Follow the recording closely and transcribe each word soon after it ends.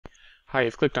Hi,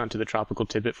 you've clicked onto the Tropical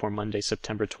Tidbit for Monday,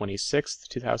 September 26th,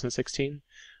 2016.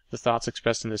 The thoughts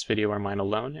expressed in this video are mine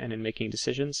alone, and in making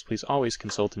decisions, please always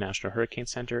consult the National Hurricane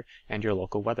Center and your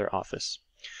local weather office.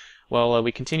 Well,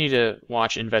 we continue to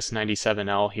watch Invest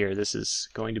 97L here. This is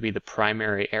going to be the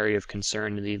primary area of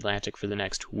concern in the Atlantic for the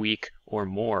next week or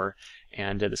more.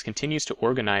 And this continues to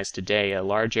organize today, a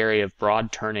large area of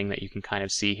broad turning that you can kind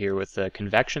of see here with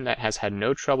convection that has had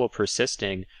no trouble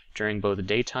persisting during both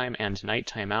daytime and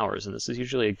nighttime hours. And this is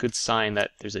usually a good sign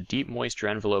that there's a deep moisture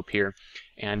envelope here,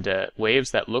 and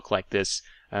waves that look like this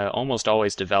almost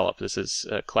always develop. This is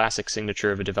a classic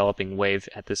signature of a developing wave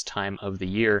at this time of the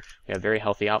year. We have very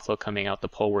healthy outflow coming out the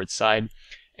poleward side.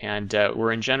 And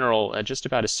we're in general just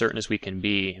about as certain as we can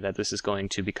be that this is going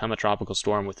to become a tropical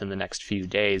storm within the next few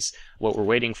days. What we're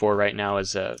waiting for right now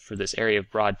is for this area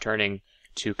of broad turning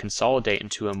to consolidate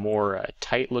into a more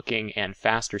tight-looking and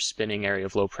faster spinning area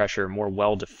of low pressure. More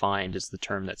well-defined is the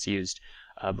term that's used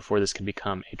before this can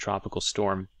become a tropical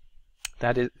storm.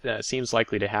 That seems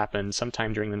likely to happen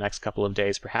sometime during the next couple of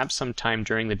days, perhaps sometime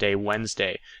during the day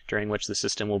Wednesday, during which the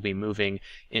system will be moving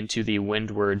into the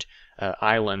windward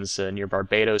islands near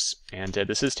Barbados. And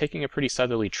this is taking a pretty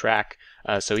southerly track,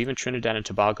 so even Trinidad and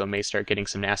Tobago may start getting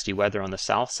some nasty weather on the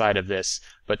south side of this.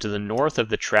 But to the north of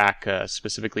the track,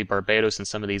 specifically Barbados and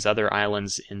some of these other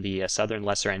islands in the southern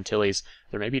Lesser Antilles,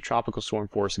 there may be tropical storm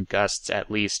force gusts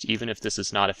at least, even if this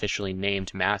is not officially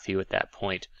named Matthew at that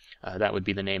point. That would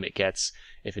be the name it gets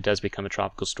if it does become a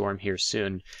tropical storm here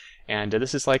soon. And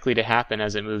this is likely to happen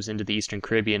as it moves into the Eastern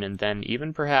Caribbean, and then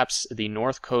even perhaps the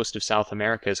north coast of South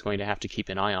America is going to have to keep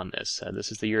an eye on this.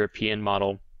 This is the European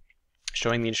model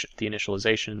showing the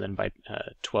initialization, and then by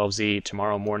 12Z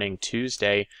tomorrow morning,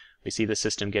 Tuesday, we see the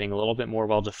system getting a little bit more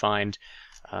well-defined.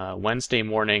 Wednesday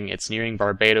morning, it's nearing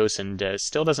Barbados, and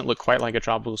still doesn't look quite like a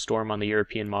tropical storm on the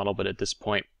European model, but at this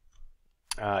point,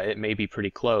 it may be pretty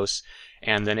close.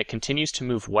 And then it continues to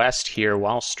move west here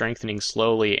while strengthening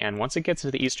slowly, and once it gets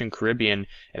into the Eastern Caribbean,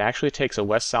 it actually takes a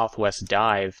west-southwest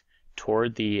dive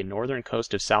toward the northern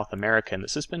coast of South America. And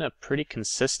this has been a pretty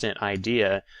consistent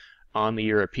idea on the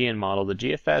European model. The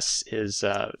GFS is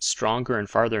stronger and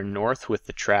farther north with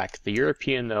the track. The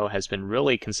European, though, has been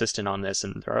really consistent on this,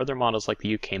 and there are other models like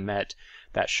the UK Met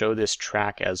that show this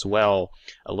track as well,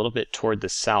 a little bit toward the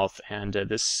south. And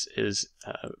this is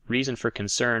reason for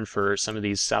concern for some of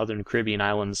these southern Caribbean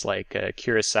islands like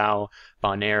Curacao,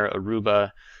 Bonaire,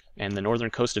 Aruba, and the northern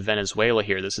coast of Venezuela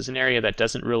here. This is an area that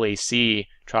doesn't really see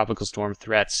tropical storm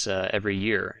threats every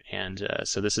year, and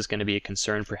so this is going to be a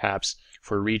concern perhaps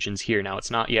for regions here. Now,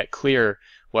 it's not yet clear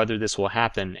whether this will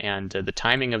happen, and the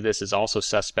timing of this is also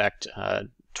suspect.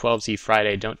 12Z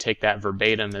Friday, don't take that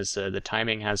verbatim, as the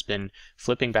timing has been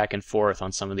flipping back and forth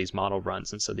on some of these model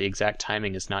runs, and so the exact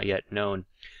timing is not yet known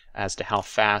as to how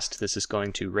fast this is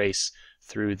going to race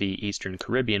through the Eastern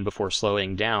Caribbean before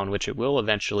slowing down, which it will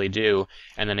eventually do.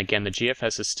 And then again, the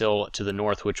GFS is still to the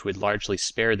north, which would largely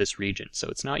spare this region. So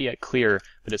it's not yet clear,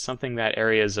 but it's something that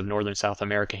areas of northern South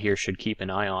America here should keep an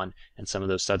eye on, and some of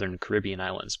those southern Caribbean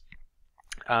islands.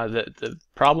 The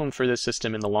problem for this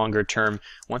system in the longer term,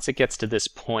 once it gets to this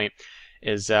point,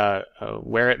 is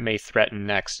where it may threaten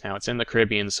next. Now, it's in the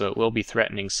Caribbean, so it will be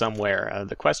threatening somewhere.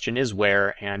 The question is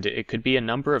where, and it could be a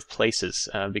number of places,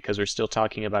 because we're still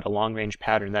talking about a long-range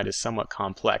pattern that is somewhat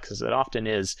complex, as it often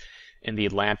is in the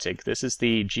Atlantic. This is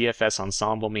the GFS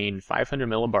ensemble mean 500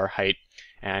 millibar height,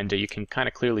 and you can kind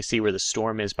of clearly see where the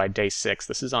storm is by day 6.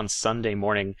 This is on Sunday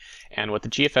morning, and what the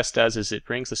GFS does is it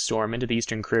brings the storm into the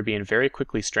Eastern Caribbean, very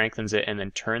quickly strengthens it, and then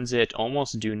turns it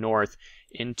almost due north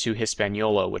into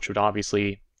Hispaniola, which would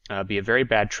obviously be a very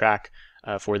bad track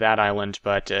for that island,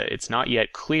 but it's not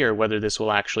yet clear whether this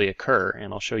will actually occur,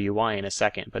 and I'll show you why in a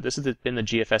second. But this has been the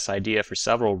GFS idea for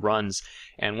several runs,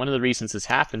 and one of the reasons this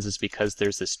happens is because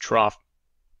there's this trough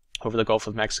over the Gulf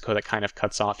of Mexico that kind of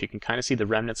cuts off. You can kind of see the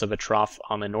remnants of a trough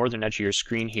on the northern edge of your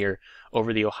screen here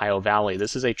over the Ohio Valley.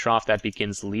 This is a trough that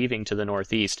begins leaving to the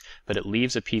northeast, but it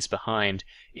leaves a piece behind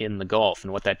in the Gulf,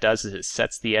 and what that does is it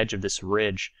sets the edge of this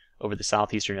ridge over the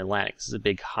southeastern Atlantic. This is a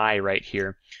big high right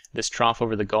here. This trough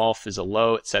over the Gulf is a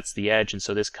low, it sets the edge, and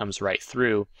so this comes right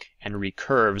through and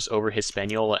recurves over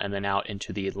Hispaniola and then out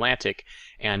into the Atlantic.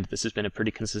 And this has been a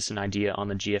pretty consistent idea on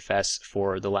the GFS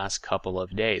for the last couple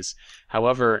of days.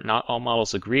 However, not all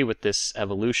models agree with this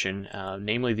evolution,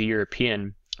 namely the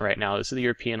European. Right now, this is the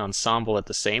European ensemble at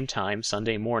the same time,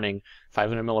 Sunday morning,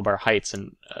 500 millibar heights,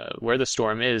 and where the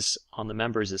storm is on the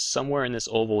members is somewhere in this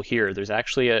oval here. There's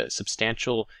actually a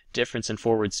substantial difference in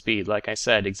forward speed. Like I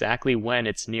said, exactly when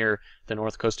it's near the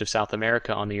north coast of South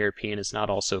America on the European is not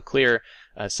also clear.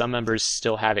 Some members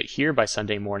still have it here by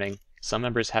Sunday morning. Some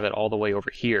members have it all the way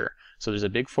over here. So there's a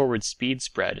big forward speed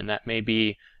spread, and that may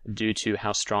be due to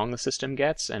how strong the system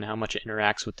gets and how much it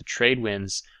interacts with the trade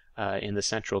winds in the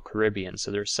central Caribbean.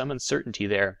 So there's some uncertainty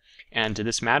there, and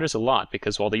this matters a lot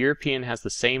because while the European has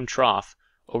the same trough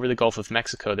over the Gulf of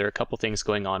Mexico, there are a couple things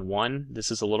going on. One,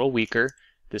 this is a little weaker.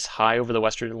 This high over the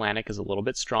western Atlantic is a little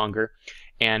bit stronger,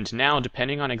 and now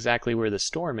depending on exactly where the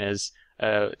storm is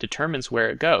determines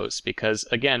where it goes, because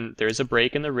again there is a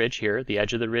break in the ridge here. The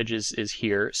edge of the ridge is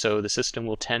here, so the system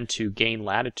will tend to gain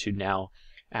latitude now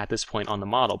at this point on the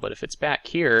model. But if it's back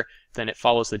here, then it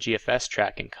follows the GFS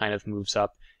track and kind of moves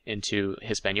up into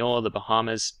Hispaniola, the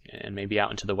Bahamas, and maybe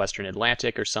out into the western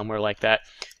Atlantic or somewhere like that.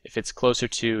 If it's closer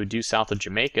to due south of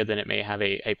Jamaica, then it may have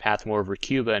a path more over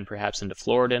Cuba and perhaps into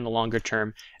Florida in the longer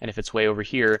term. And if it's way over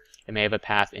here, it may have a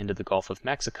path into the Gulf of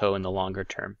Mexico in the longer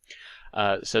term.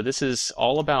 So this is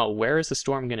all about where is the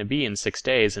storm going to be in 6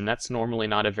 days, and that's normally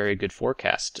not a very good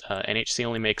forecast. NHC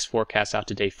only makes forecasts out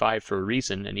to day 5 for a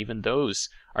reason, and even those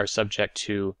are subject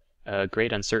to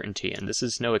great uncertainty, and this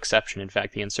is no exception. In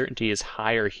fact, the uncertainty is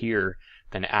higher here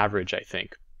than average, I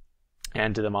think.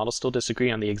 And the models still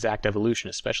disagree on the exact evolution,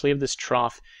 especially of this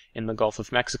trough in the Gulf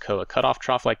of Mexico. A cutoff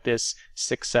trough like this,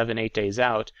 6, 7, 8 days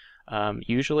out,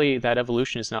 usually that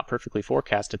evolution is not perfectly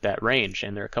forecast at that range,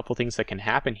 and there are a couple things that can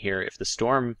happen here. If the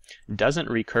storm doesn't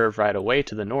recurve right away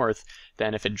to the north,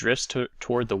 then if it drifts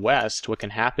toward the west, what can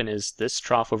happen is this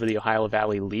trough over the Ohio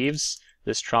Valley leaves.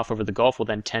 This trough over the Gulf will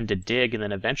then tend to dig and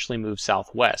then eventually move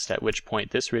southwest, at which point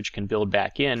this ridge can build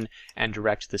back in and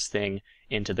direct this thing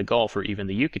into the Gulf or even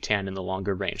the Yucatan in the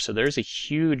longer range. So there's a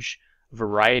huge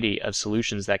variety of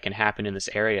solutions that can happen in this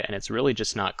area, and it's really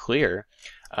just not clear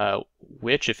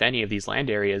which, if any, of these land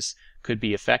areas could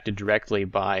be affected directly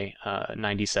by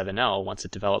 97L once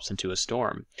it develops into a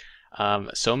storm.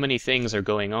 So many things are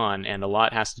going on, and a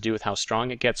lot has to do with how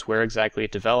strong it gets, where exactly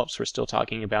it develops. We're still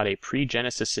talking about a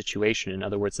pre-genesis situation. In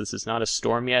other words, this is not a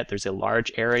storm yet. There's a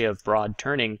large area of broad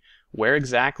turning. Where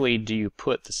exactly do you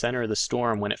put the center of the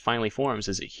storm when it finally forms?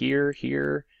 Is it here,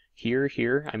 here, here,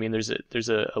 here? I mean, there's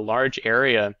a large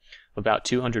area of about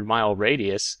 200-mile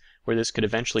radius where this could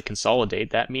eventually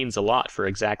consolidate. That means a lot for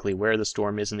exactly where the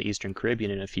storm is in the Eastern Caribbean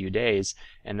in a few days,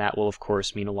 and that will of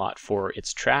course mean a lot for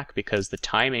its track, because the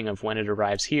timing of when it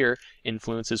arrives here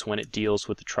influences when it deals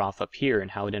with the trough up here and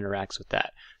how it interacts with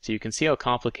that. So you can see how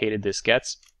complicated this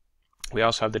gets. We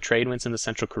also have the trade winds in the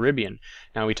Central Caribbean.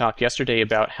 Now, we talked yesterday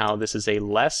about how this is a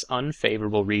less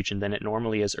unfavorable region than it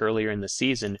normally is earlier in the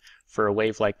season for a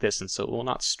wave like this, and so it will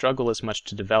not struggle as much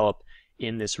to develop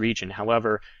in this region.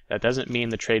 However, that doesn't mean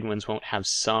the trade winds won't have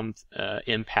some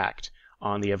impact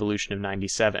on the evolution of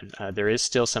 97. There is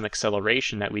still some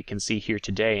acceleration that we can see here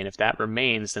today, and if that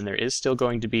remains, then there is still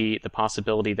going to be the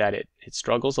possibility that it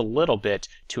struggles a little bit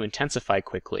to intensify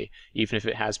quickly, even if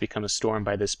it has become a storm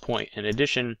by this point. In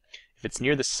addition, if it's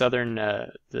near the southern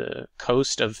the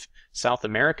coast of South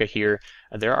America here,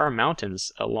 there are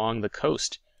mountains along the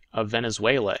coast of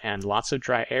Venezuela, and lots of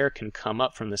dry air can come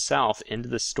up from the south into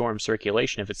the storm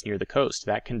circulation if it's near the coast.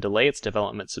 That can delay its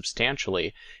development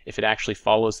substantially if it actually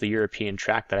follows the European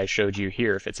track that I showed you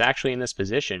here. If it's actually in this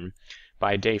position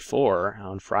by day 4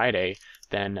 on Friday,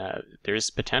 then there's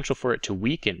potential for it to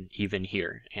weaken even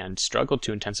here and struggle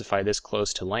to intensify this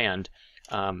close to land.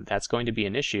 That's going to be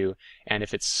an issue, and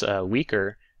if it's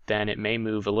weaker, then it may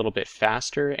move a little bit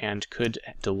faster and could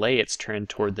delay its turn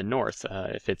toward the north.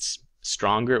 If it's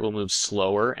stronger, it will move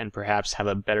slower and perhaps have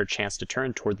a better chance to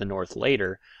turn toward the north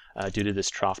later due to this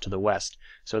trough to the west.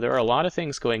 So there are a lot of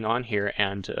things going on here,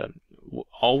 and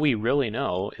all we really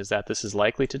know is that this is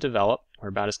likely to develop. We're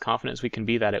about as confident as we can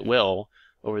be that it will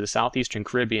over the southeastern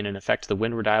Caribbean and affect the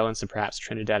Windward Islands and perhaps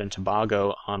Trinidad and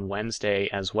Tobago on Wednesday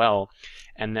as well.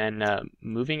 And then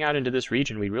moving out into this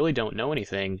region, we really don't know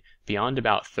anything beyond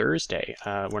about Thursday.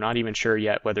 We're not even sure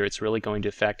yet whether it's really going to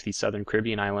affect the southern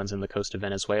Caribbean islands and the coast of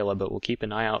Venezuela, but we'll keep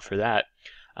an eye out for that.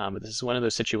 But this is one of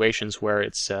those situations where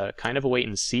it's kind of a wait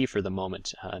and see for the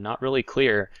moment. Not really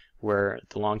clear where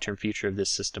the long-term future of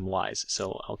this system lies.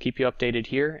 So I'll keep you updated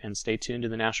here, and stay tuned to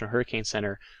the National Hurricane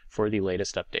Center for the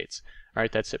latest updates. All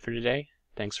right, that's it for today.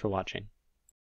 Thanks for watching.